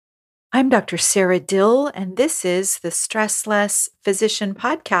I'm Dr. Sarah Dill, and this is the Stress Less Physician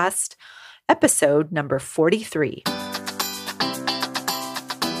Podcast, episode number 43.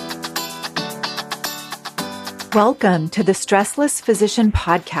 Welcome to the Stressless Physician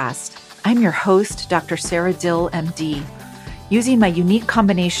Podcast. I'm your host, Dr. Sarah Dill, MD. Using my unique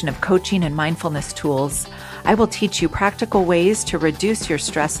combination of coaching and mindfulness tools, I will teach you practical ways to reduce your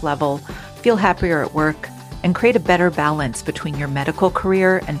stress level, feel happier at work, and create a better balance between your medical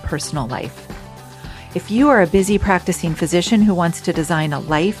career and personal life. If you are a busy practicing physician who wants to design a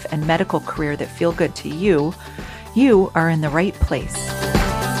life and medical career that feel good to you, you are in the right place.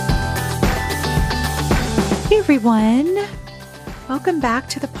 Hey everyone, welcome back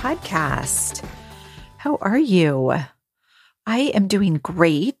to the podcast. How are you? I am doing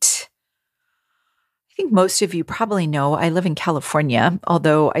great. I think most of you probably know I live in California,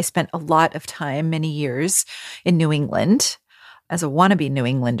 although I spent a lot of time, many years, in New England as a wannabe New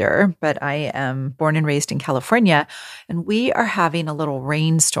Englander, but I am born and raised in California, and we are having a little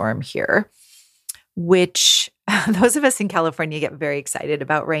rainstorm here, which those of us in California get very excited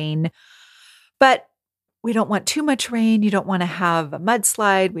about rain, but we don't want too much rain. You don't want to have a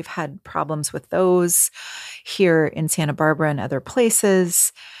mudslide. We've had problems with those here in Santa Barbara and other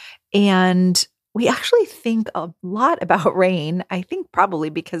places, and we actually think a lot about rain, I think probably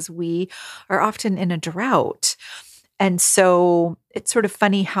because we are often in a drought. And so it's sort of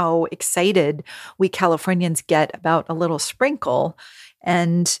funny how excited we Californians get about a little sprinkle.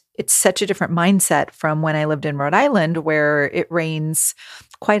 And it's such a different mindset from when I lived in Rhode Island, where it rains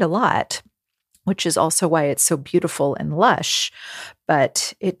quite a lot, which is also why it's so beautiful and lush.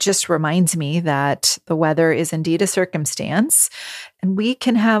 But it just reminds me that the weather is indeed a circumstance, and we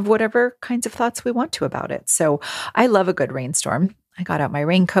can have whatever kinds of thoughts we want to about it. So I love a good rainstorm. I got out my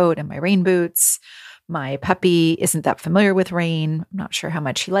raincoat and my rain boots. My puppy isn't that familiar with rain. I'm not sure how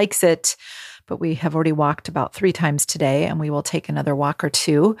much he likes it, but we have already walked about 3 times today, and we will take another walk or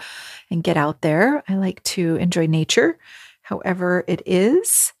 2 and get out there. I like to enjoy nature, however it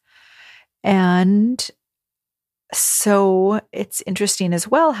is. And so it's interesting as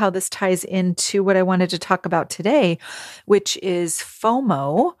well how this ties into what I wanted to talk about today, which is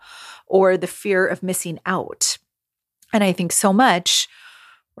FOMO, or the fear of missing out. And I think so much,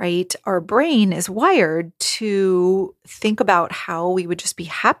 right, our brain is wired to think about how we would just be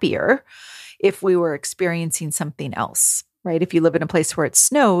happier if we were experiencing something else, right? If you live in a place where it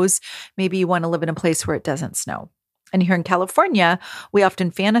snows, maybe you want to live in a place where it doesn't snow. And here in California, we often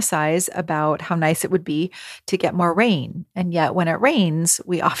fantasize about how nice it would be to get more rain. And yet when it rains,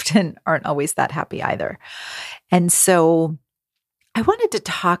 we often aren't always that happy either. And so I wanted to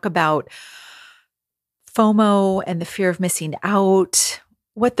talk about FOMO and the fear of missing out,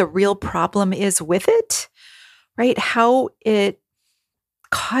 what the real problem is with it, right? How it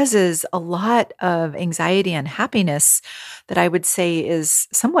causes a lot of anxiety and happiness that I would say is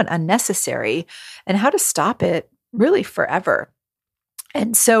somewhat unnecessary, and how to stop it really forever.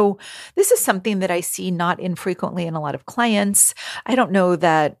 And so this is something that I see not infrequently in a lot of clients. I don't know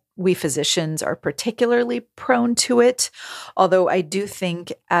that we physicians are particularly prone to it, although I do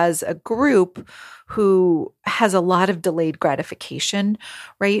think as a group who has a lot of delayed gratification,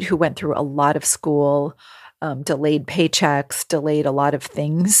 right, who went through a lot of school, delayed paychecks, delayed a lot of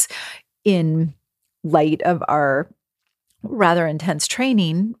things in light of our rather intense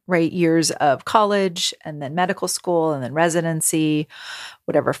training, right? Years of college and then medical school and then residency,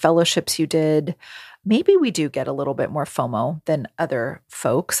 whatever fellowships you did. Maybe we do get a little bit more FOMO than other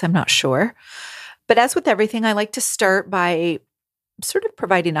folks. I'm not sure. But as with everything, I like to start by sort of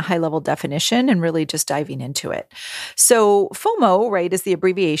providing a high-level definition and really just diving into it. So FOMO, right, is the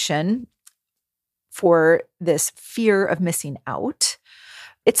abbreviation for this fear of missing out.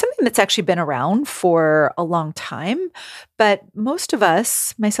 It's something that's actually been around for a long time, but most of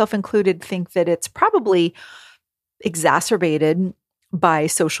us, myself included, think that it's probably exacerbated by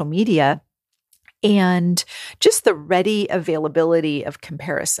social media and just the ready availability of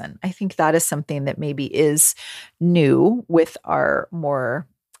comparison. I think that is something that maybe is new with our more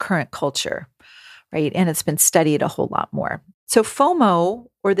current culture, right? And it's been studied a whole lot more. So FOMO,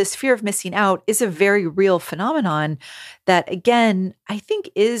 or this fear of missing out, is a very real phenomenon that, again, I think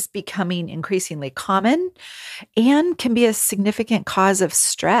is becoming increasingly common and can be a significant cause of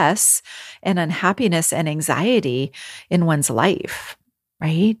stress and unhappiness and anxiety in one's life,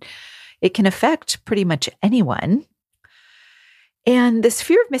 right? It can affect pretty much anyone. And this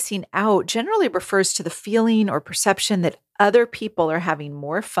fear of missing out generally refers to the feeling or perception that other people are having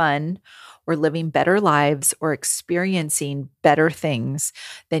more fun or living better lives or experiencing better things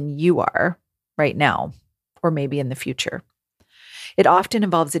than you are right now, or maybe in the future. It often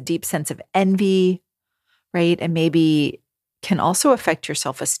involves a deep sense of envy, right? And maybe can also affect your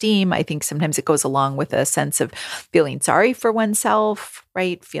self-esteem. I think sometimes it goes along with a sense of feeling sorry for oneself,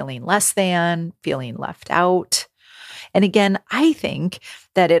 right? Feeling less than, feeling left out. And again, I think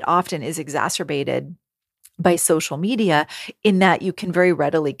that it often is exacerbated by social media in that you can very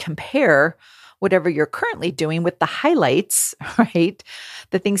readily compare whatever you're currently doing with the highlights, right?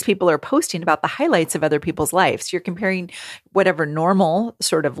 The things people are posting about the highlights of other people's lives. You're comparing whatever normal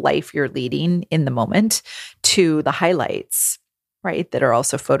sort of life you're leading in the moment to the highlights, right? That are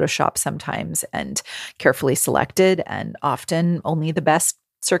also photoshopped sometimes and carefully selected, and often only the best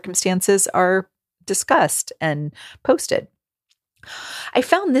circumstances are discussed and posted. I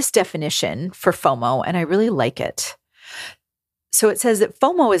found this definition for FOMO and I really like it. So it says that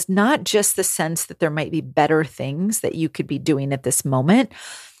FOMO is not just the sense that there might be better things that you could be doing at this moment,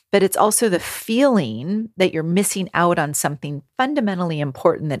 but it's also the feeling that you're missing out on something fundamentally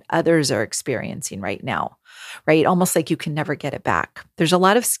important that others are experiencing right now, right? Almost like you can never get it back. There's a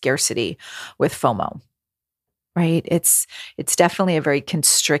lot of scarcity with FOMO, right? It's definitely a very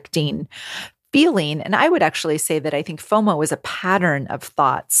constricting feeling. And I would actually say that I think FOMO is a pattern of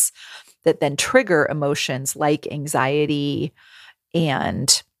thoughts that then trigger emotions like anxiety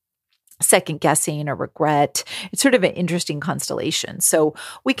and second guessing or regret. It's sort of an interesting constellation. So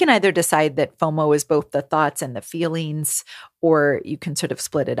we can either decide that FOMO is both the thoughts and the feelings, or you can sort of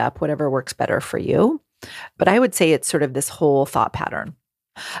split it up, whatever works better for you. But I would say it's sort of this whole thought pattern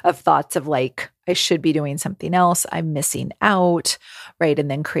of thoughts of like, I should be doing something else, I'm missing out, right? And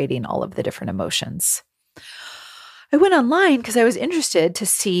then creating all of the different emotions. I went online because I was interested to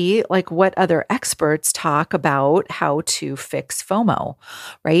see like what other experts talk about how to fix FOMO,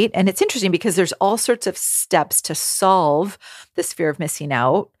 right? And it's interesting because there's all sorts of steps to solve this fear of missing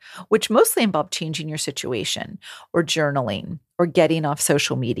out, which mostly involve changing your situation or journaling or getting off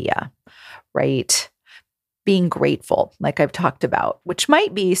social media, right? Being grateful, like I've talked about, which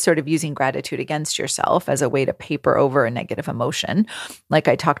might be sort of using gratitude against yourself as a way to paper over a negative emotion, like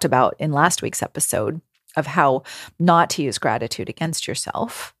I talked about in last week's episode of how not to use gratitude against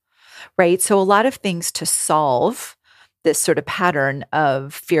yourself, right? So a lot of things to solve this sort of pattern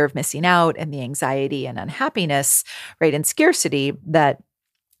of fear of missing out and the anxiety and unhappiness, right? And scarcity that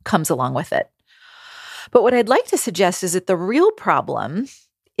comes along with it. But what I'd like to suggest is that the real problem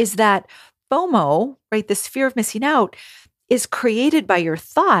is that FOMO, right? This fear of missing out is created by your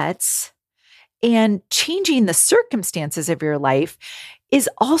thoughts, and changing the circumstances of your life is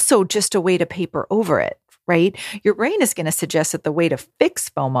also just a way to paper over it, right? Your brain is going to suggest that the way to fix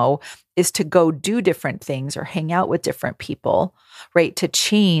FOMO is to go do different things or hang out with different people, right? To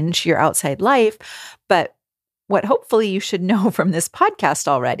change your outside life. But what hopefully you should know from this podcast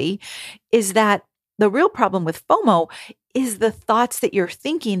already is that the real problem with FOMO is the thoughts that you're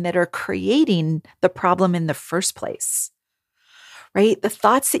thinking that are creating the problem in the first place, right? The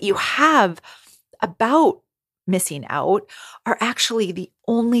thoughts that you have about missing out are actually the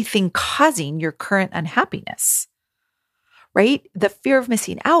only thing causing your current unhappiness, right? The fear of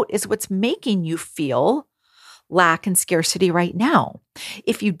missing out is what's making you feel lack and scarcity right now.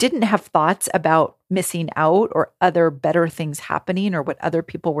 If you didn't have thoughts about missing out or other better things happening or what other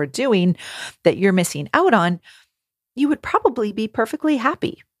people were doing that you're missing out on, you would probably be perfectly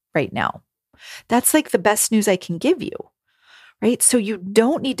happy right now. That's like the best news I can give you. Right? So you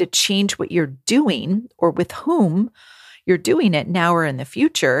don't need to change what you're doing or with whom you're doing it now or in the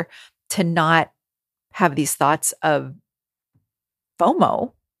future to not have these thoughts of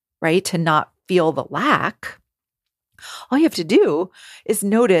FOMO, right? To not feel the lack. All you have to do is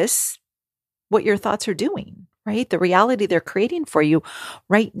notice what your thoughts are doing, right? The reality they're creating for you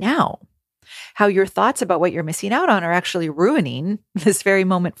right now. How your thoughts about what you're missing out on are actually ruining this very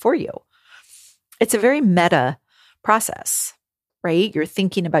moment for you. It's a very meta process, right? You're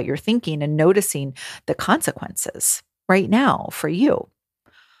thinking about your thinking and noticing the consequences right now for you.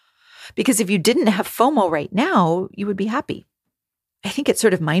 Because if you didn't have FOMO right now, you would be happy. I think it's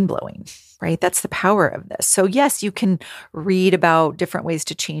sort of mind-blowing, right? That's the power of this. So yes, you can read about different ways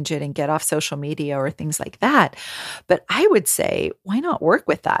to change it and get off social media or things like that. But I would say, why not work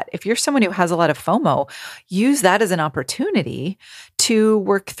with that? If you're someone who has a lot of FOMO, use that as an opportunity to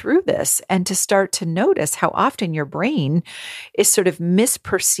work through this and to start to notice how often your brain is sort of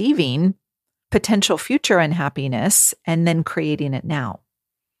misperceiving potential future unhappiness and then creating it now.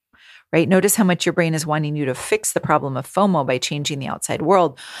 Right? Notice how much your brain is wanting you to fix the problem of FOMO by changing the outside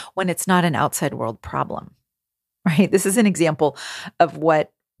world when it's not an outside world problem, right? This is an example of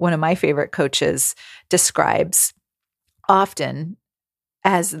what one of my favorite coaches describes often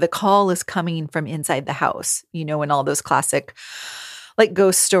as the call is coming from inside the house. You know, in all those classic like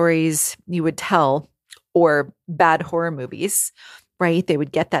ghost stories you would tell or bad horror movies, right? They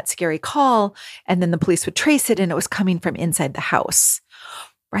would get that scary call and then the police would trace it and it was coming from inside the house,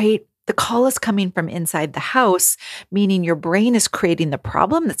 right? The call is coming from inside the house, meaning your brain is creating the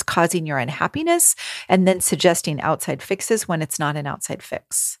problem that's causing your unhappiness and then suggesting outside fixes when it's not an outside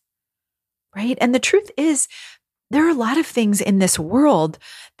fix, right? And the truth is, there are a lot of things in this world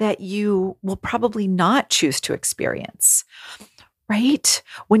that you will probably not choose to experience, right?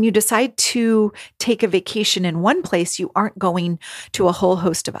 When you decide to take a vacation in one place, you aren't going to a whole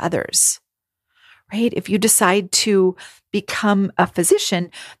host of others, right? If you decide to become a physician,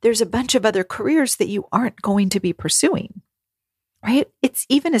 there's a bunch of other careers that you aren't going to be pursuing, right? It's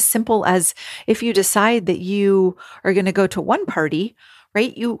even as simple as if you decide that you are going to go to one party,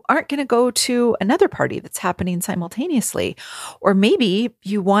 right? You aren't going to go to another party that's happening simultaneously. Or maybe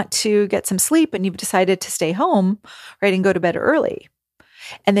you want to get some sleep and you've decided to stay home, right? And go to bed early.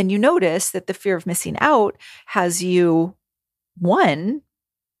 And then you notice that the fear of missing out has you, one,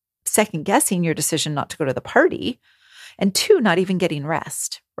 second guessing your decision not to go to the party, and two, not even getting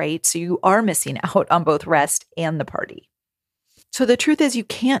rest, right? So you are missing out on both rest and the party. So the truth is you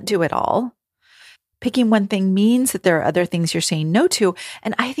can't do it all. Picking one thing means that there are other things you're saying no to.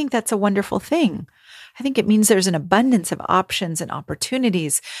 And I think that's a wonderful thing. I think it means there's an abundance of options and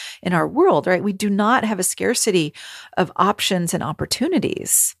opportunities in our world, right? We do not have a scarcity of options and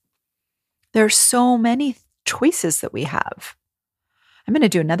opportunities. There are so many choices that we have. I'm going to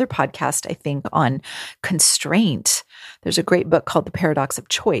do another podcast, I think, on constraint. There's a great book called The Paradox of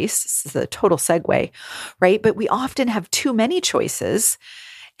Choice. This is a total segue, right? But we often have too many choices.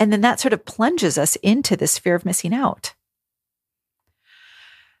 And then that sort of plunges us into this fear of missing out.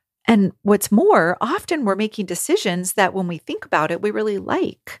 And what's more, often we're making decisions that when we think about it, we really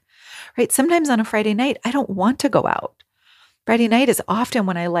like, right? Sometimes on a Friday night, I don't want to go out. Friday night is often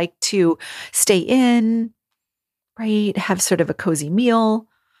when I like to stay in, right? Have sort of a cozy meal,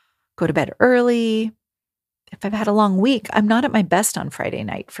 go to bed early. If I've had a long week, I'm not at my best on Friday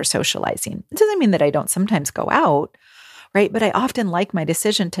night for socializing. It doesn't mean that I don't sometimes go out, right? But I often like my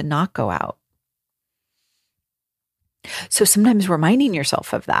decision to not go out. So sometimes reminding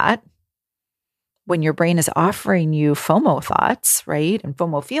yourself of that when your brain is offering you FOMO thoughts, right? And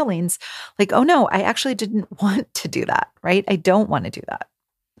FOMO feelings, like, oh no, I actually didn't want to do that, right? I don't want to do that.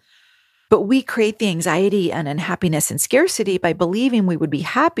 But we create the anxiety and unhappiness and scarcity by believing we would be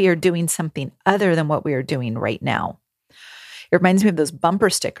happier doing something other than what we are doing right now. It reminds me of those bumper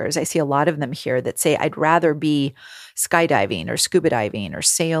stickers. I see a lot of them here that say, I'd rather be skydiving or scuba diving or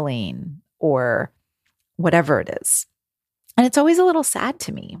sailing or whatever it is. And it's always a little sad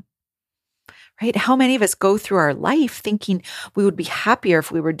to me, right? How many of us go through our life thinking we would be happier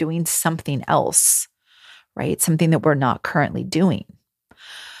if we were doing something else, right? Something that we're not currently doing.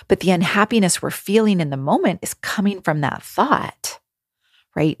 But the unhappiness we're feeling in the moment is coming from that thought,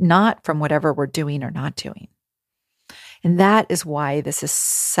 right? Not from whatever we're doing or not doing. And that is why this is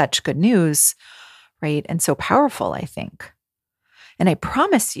such good news, right? And so powerful, I think. And I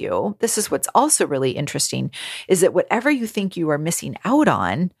promise you, this is what's also really interesting, is that whatever you think you are missing out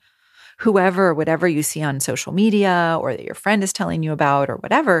on, whoever, whatever you see on social media or that your friend is telling you about or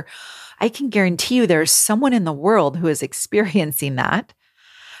whatever, I can guarantee you there's someone in the world who is experiencing that,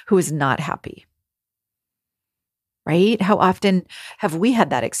 who is not happy, right? How often have we had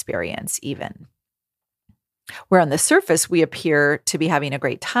that experience even? Where on the surface, we appear to be having a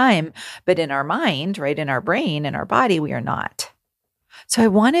great time, but in our mind, right, in our brain, in our body, we are not. So I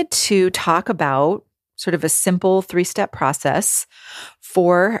wanted to talk about sort of a simple 3-step process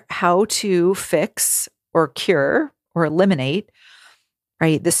for how to fix or cure or eliminate,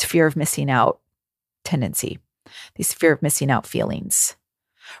 right, this fear of missing out tendency, these fear of missing out feelings,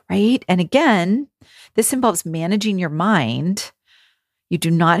 right? And again, this involves managing your mind. You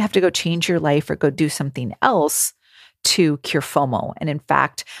do not have to go change your life or go do something else to cure FOMO. And in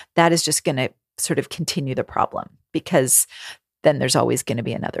fact, that is just going to sort of continue the problem because then there's always going to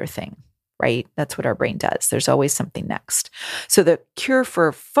be another thing, right? That's what our brain does. There's always something next. So the cure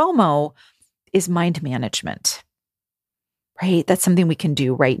for FOMO is mind management, right? That's something we can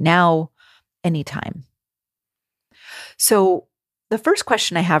do right now, anytime. So the first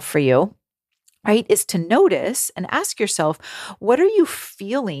question I have for you, right, is to notice and ask yourself, what are you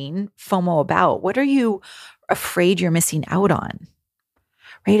feeling FOMO about? What are you afraid you're missing out on?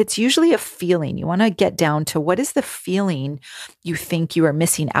 Right? It's usually a feeling. You want to get down to what is the feeling you think you are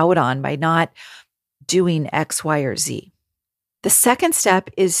missing out on by not doing X, Y, or Z. The second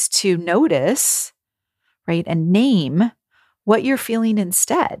step is to notice, right, and name what you're feeling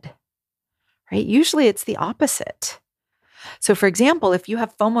instead, right? Usually it's the opposite. So for example, if you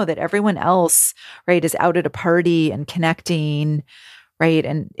have FOMO that everyone else, right, is out at a party and connecting, right,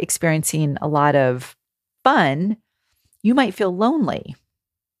 and experiencing a lot of fun, you might feel lonely,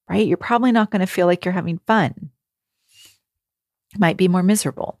 right? You're probably not going to feel like you're having fun. You might be more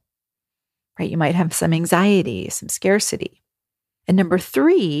miserable, right? You might have some anxiety, some scarcity. And number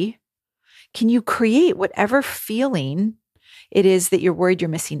 3, can you create whatever feeling it is that you're worried you're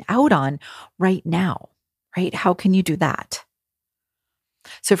missing out on right now, right? How can you do that?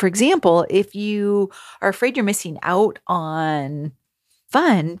 So for example, if you are afraid you're missing out on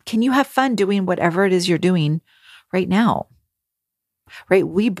fun, can you have fun doing whatever it is you're doing right now? Right?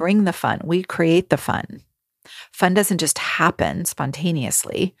 We bring the fun. We create the fun. Fun doesn't just happen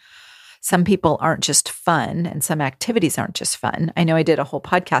spontaneously. Some people aren't just fun, and some activities aren't just fun. I know I did a whole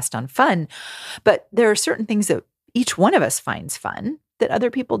podcast on fun, but there are certain things that each one of us finds fun that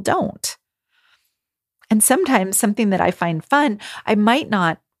other people don't. And sometimes something that I find fun, I might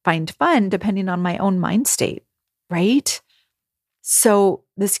not find fun depending on my own mind state, right? So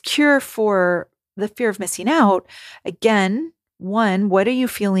this cure for the fear of missing out, again, 1, what are you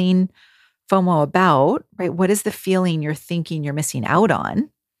feeling FOMO about, right? What is the feeling you're thinking you're missing out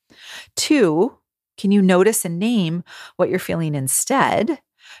on? 2, can you notice and name what you're feeling instead?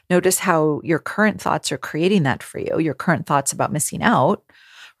 Notice how your current thoughts are creating that for you, your current thoughts about missing out,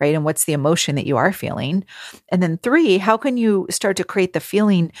 right? And what's the emotion that you are feeling? And then 3, how can you start to create the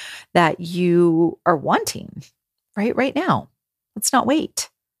feeling that you are wanting, right now? Let's not wait.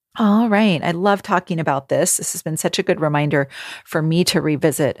 All right. I love talking about this. This has been such a good reminder for me to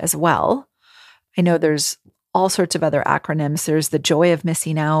revisit as well. I know there's all sorts of other acronyms. There's the joy of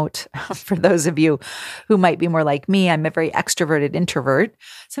missing out. For those of you who might be more like me, I'm a very extroverted introvert.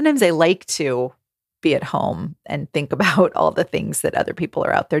 Sometimes I like to be at home and think about all the things that other people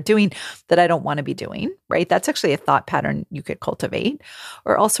are out there doing that I don't want to be doing, right? That's actually a thought pattern you could cultivate,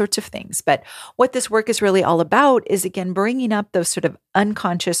 or all sorts of things. But what this work is really all about is, again, bringing up those sort of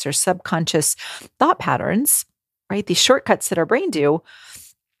unconscious or subconscious thought patterns, right? These shortcuts that our brain do,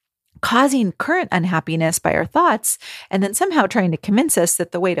 causing current unhappiness by our thoughts, and then somehow trying to convince us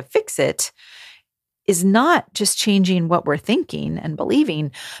that the way to fix it is not just changing what we're thinking and believing,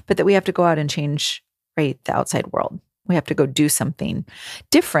 but that we have to go out and change, right, the outside world. We have to go do something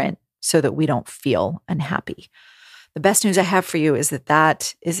different so that we don't feel unhappy. The best news I have for you is that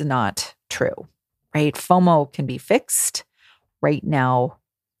that is not true, right? FOMO can be fixed right now.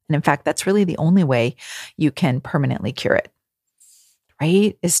 And in fact, that's really the only way you can permanently cure it,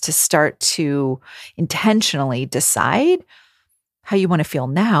 right? Is to start to intentionally decide how you want to feel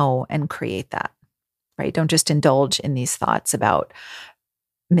now and create that, right? Don't just indulge in these thoughts about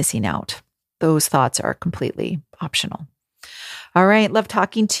missing out. Those thoughts are completely optional. All right. Love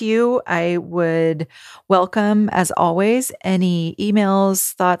talking to you. I would welcome, as always, any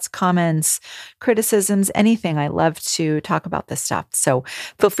emails, thoughts, comments, criticisms, anything. I love to talk about this stuff. So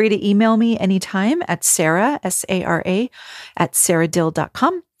feel free to email me anytime at Sarah, S-A-R-A, at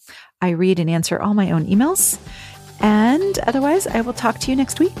sarahdill.com. I read and answer all my own emails. And otherwise, I will talk to you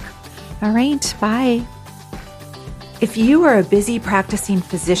next week. All right. Bye. If you are a busy practicing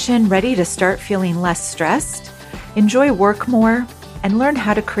physician ready to start feeling less stressed, enjoy work more, and learn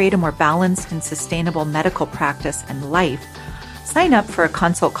how to create a more balanced and sustainable medical practice and life, sign up for a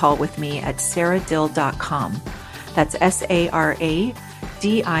consult call with me at sarahdill.com. That's SARADILL.com.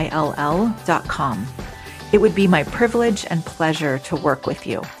 It would be my privilege and pleasure to work with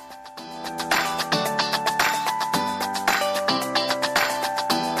you.